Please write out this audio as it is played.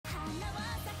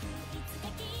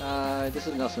This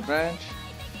is Nelson Branch.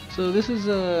 So this is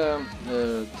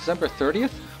December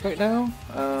 30th right now.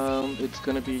 It's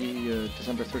going to be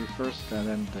December 31st, and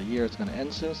then the year is going to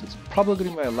end soon. So it's probably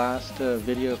going to be my last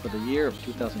video for the year of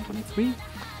 2023.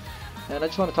 And I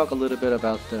just want to talk a little bit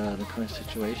about the current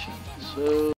situation.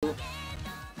 So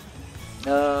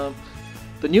the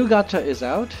new gacha is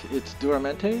out. It's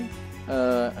Duramente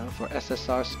for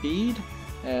SSR speed,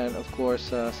 and of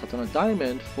course Satono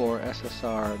Diamond for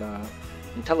SSR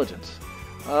intelligence.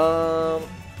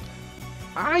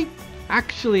 I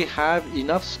actually have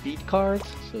enough speed cards,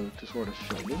 so to sort of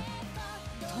show you.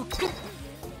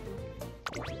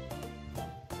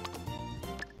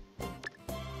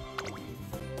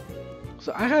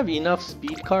 So I have enough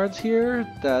speed cards here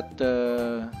that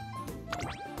here,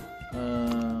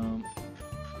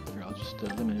 I'll just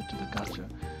limit it to the gacha.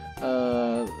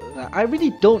 I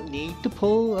really don't need to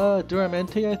pull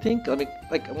Duramente, I think. I mean,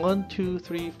 like 1, 2,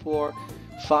 3, 4,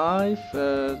 5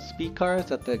 speed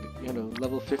cards at the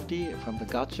level 50 from the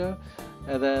gacha,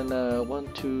 and then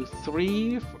 1, 2,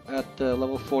 3 at the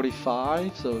level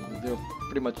 45. So they're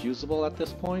pretty much usable at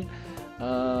this point.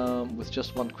 With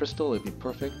just one crystal, it'd be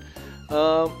perfect.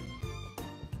 So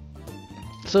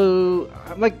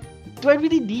I'm like, do I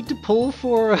really need to pull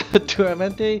for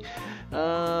Duramente?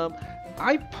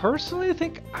 I personally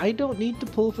think I don't need to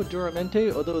pull for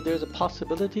Duramente, although there's a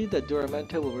possibility that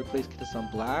Duramente will replace Kitasan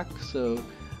Black. So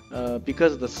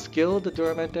because of the skill that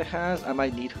Duramente has, I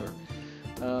might need her.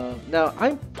 Now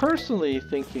I'm personally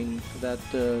thinking that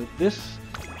this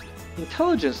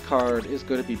intelligence card is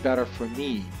going to be better for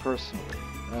me personally.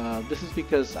 This is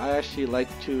because I actually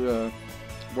like to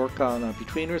work on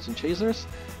betweeners and chasers,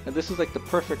 and this is like the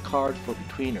perfect card for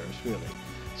betweeners, really.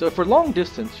 So for long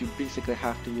distance, you basically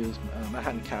have to use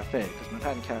Manhattan Cafe, because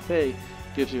Manhattan Cafe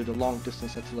gives you the long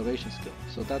distance acceleration skill.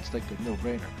 So that's like a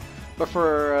no-brainer. But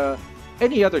for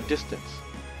any other distance,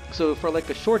 so for like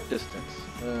a short distance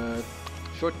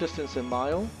in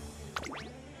mile,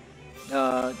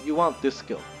 you want this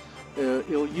skill.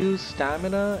 It'll use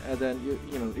stamina, and then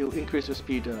it'll increase your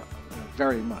speed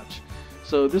very much.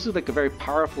 So this is like a very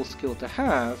powerful skill to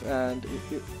have, and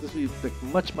this will be like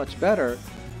much better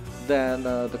than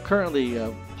the currently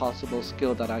possible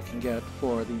skill that I can get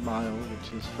for the mile,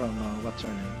 which is from what's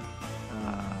her name?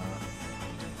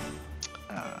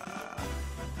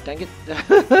 Dang it!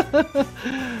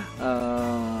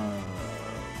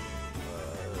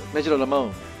 Major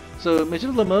Lamone. So Major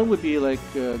Lamone would be like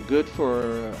good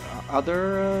for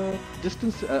other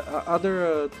distance,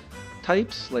 other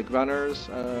types like runners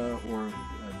or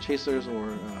chasers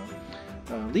or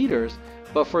leaders.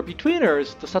 But for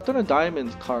betweeners, the Satono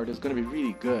Diamond card is going to be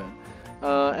really good.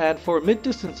 And for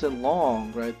mid-distance and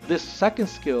long, right, this second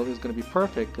skill is going to be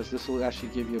perfect, because this will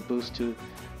actually give you a boost to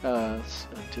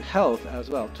health as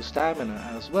well, to stamina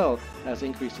as well as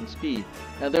increasing speed.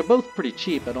 And they're both pretty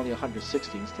cheap at only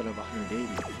 160 instead of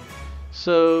 180.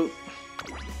 So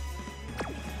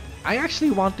I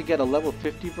actually want to get a level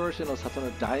 50 version of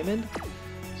Satono Diamond.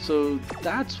 So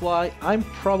that's why I'm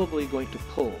probably going to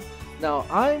pull. Now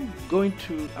I'm probably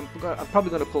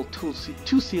going to pull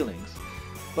two ceilings,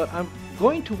 but I'm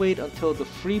going to wait until the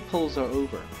free pulls are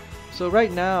over. So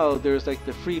right now there's like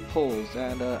the free pulls,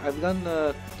 and I've done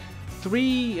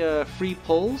 3 free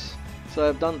pulls. So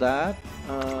I've done that,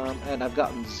 and I've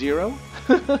gotten 0.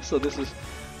 So this is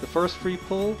the first free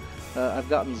pull. I've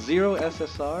gotten 0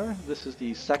 SSR. This is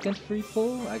the second free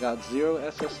pull. I got 0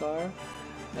 SSR,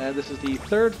 and this is the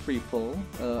third free pull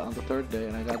on the third day,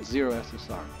 and I got 0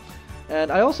 SSR.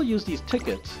 And I also use these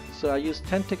tickets, so I use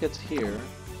 10 tickets here,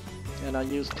 and I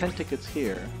use 10 tickets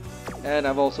here, and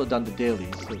I've also done the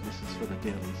dailies, so this is for the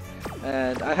dailies.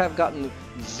 And I have gotten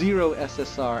 0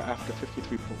 SSR after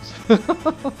 53 pulls.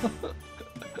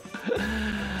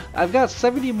 I've got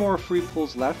 70 more free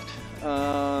pulls left,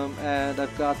 and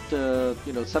I've got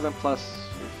 7 plus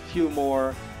a few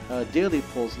more daily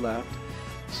pulls left.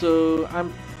 So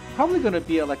I'm probably going to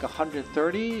be at like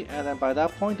 130, and then by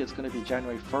that point it's going to be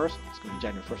January 1st. It's going to be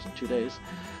January 1st in 2 days.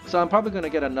 So I'm probably going to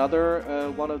get another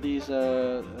one of these,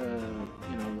 what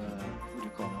do you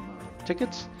call them,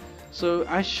 tickets. So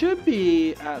I should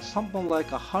be at something like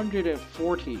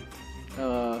 140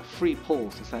 free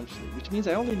pulls essentially, which means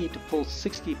I only need to pull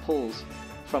 60 pulls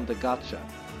from the gacha.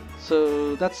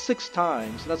 So that's 6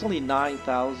 times. So that's only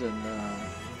 9,000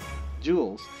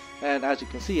 jewels. And as you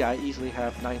can see, I easily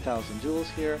have 9,000 jewels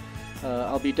here.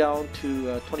 I'll be down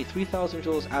to 23,000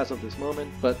 jewels as of this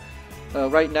moment, but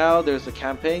right now there's a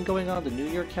campaign going on, the New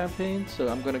Year campaign, so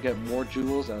I'm going to get more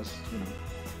jewels as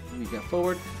we get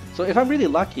forward. So if I'm really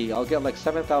lucky, I'll get like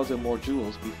 7,000 more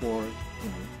jewels before,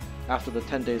 after the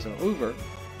 10 days are over.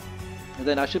 and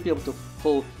then I should be able to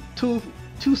pull two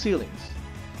ceilings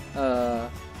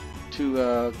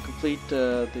to complete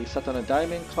the Satono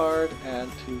Diamond card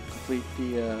and to complete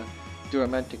the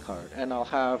Duramente card, and I'll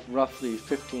have roughly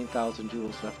 15,000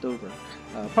 jewels left over.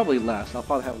 Probably less. I'll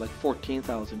probably have like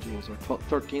 14,000 jewels or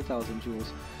 13,000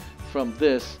 jewels from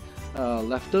this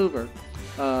left over,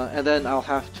 and then I'll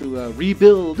have to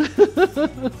rebuild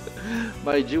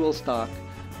my jewel stock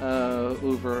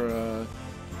over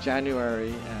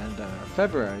January and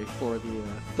February for the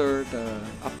third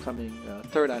upcoming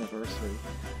third anniversary.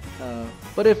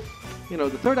 But if the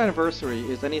third anniversary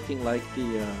is anything like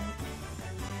the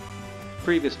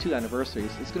previous two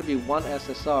anniversaries, it's going to be 1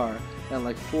 SSR and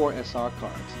like 4 SR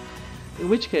cards. In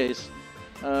which case,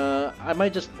 I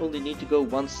might just only need to go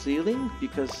 1 ceiling,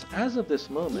 because as of this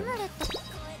moment,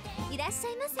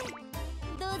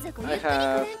 I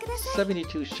have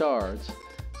 72 shards.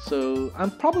 So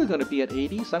I'm probably going to be at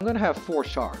 80, so I'm going to have 4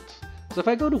 shards. So if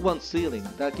I go to 1 ceiling,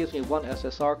 that gives me 1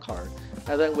 SSR card,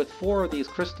 and then with 4 of these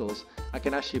crystals, I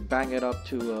can actually bang it up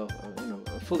to a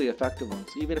fully effective ones,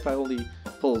 even if I only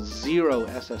pull 0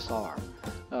 SSR,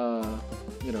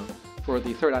 for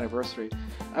the third anniversary.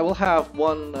 I will have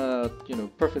 1,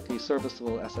 perfectly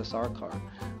serviceable SSR card,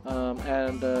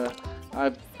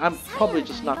 I'm probably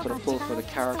just not going to pull for the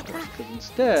characters, because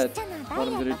instead, what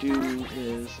I'm going to do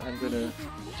is I'm going to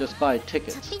just buy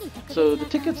tickets. So the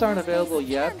tickets aren't available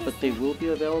yet, but they will be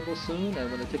available soon,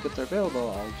 and when the tickets are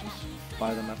available, I'll just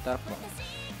buy them at that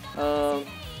point.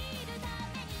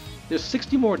 There's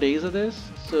 60 more days of this,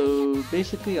 so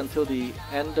basically until the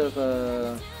end of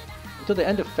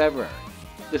February,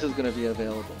 this is going to be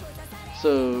available.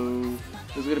 So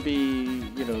there's going to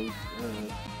be,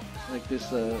 like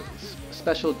this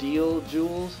special deal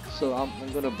jewels. So I'm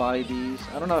going to buy these.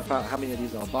 I don't know how many of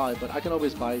these I'll buy, but I can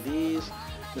always buy these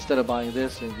instead of buying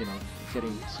this and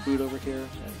getting screwed over here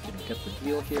and get the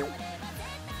deal here.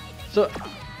 So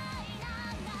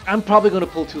I'm probably going to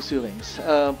pull 2 ceilings,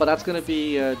 but that's going to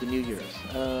be the New Year's.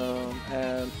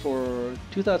 And for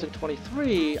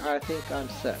 2023, I think I'm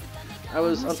set. I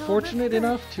was unfortunate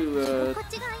enough to,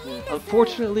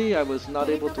 unfortunately, I was not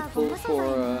able to pull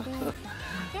for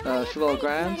Chevelle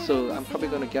Grand, so I'm probably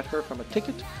going to get her from a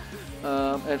ticket.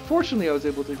 And fortunately, I was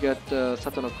able to get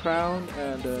Satono Crown,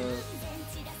 and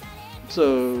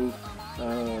so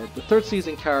the third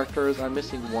season characters, I'm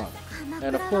missing 1.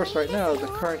 And of course, right now, the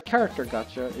current character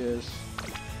gacha is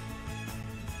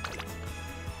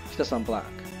Shita-san Black.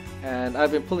 And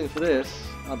I've been pulling for this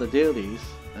on the dailies.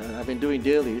 I've been doing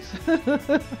dailies,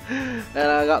 and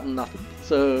I got nothing.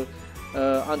 So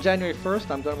on January 1st,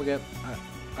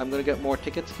 I'm gonna get more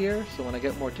tickets here. So when I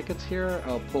get more tickets here,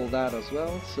 I'll pull that as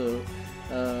well. So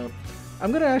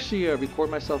I'm gonna actually record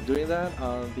myself doing that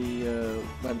on the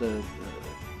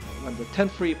when the 10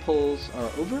 free pulls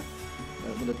are over.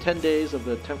 When the 10 days of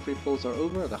the 10 free pulls are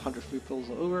over, the 100 free pulls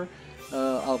are over,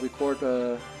 I'll record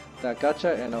that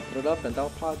gacha and I'll put it up, and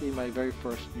that'll probably be my very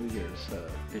first New Year's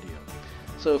video.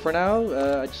 So for now,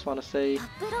 I just want to say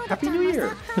Happy New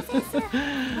Year!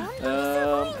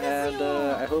 And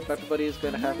I hope everybody is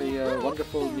going to have a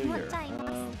wonderful New Year.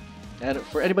 And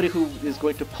for anybody who is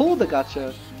going to pull the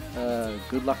gacha,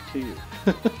 good luck to you.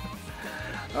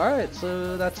 Alright,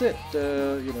 so that's it.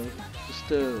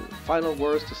 Just final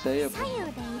words to say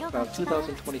about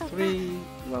 2023,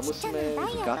 Umamusume,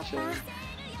 the gacha,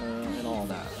 and all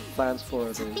that. Plans for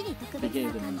the beginning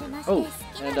of the new year. Oh,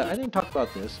 and I didn't talk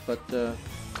about this, but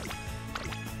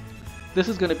this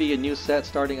is going to be a new set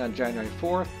starting on January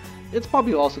 4th. It's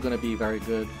probably also going to be very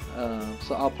good,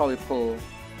 so I'll probably pull...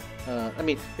 I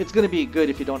mean, it's going to be good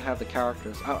if you don't have the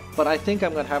characters, but I think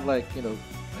I'm going to have like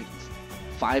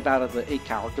 5 out of the 8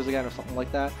 characters again or something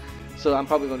like that. So I'm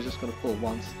probably just going to pull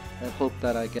once and hope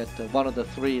that I get one of the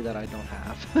 3 that I don't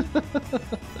have.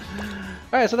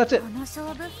 Alright, so that's it.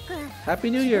 Happy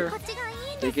New Year!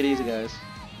 Take it easy, guys.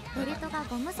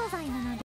 Bye-bye.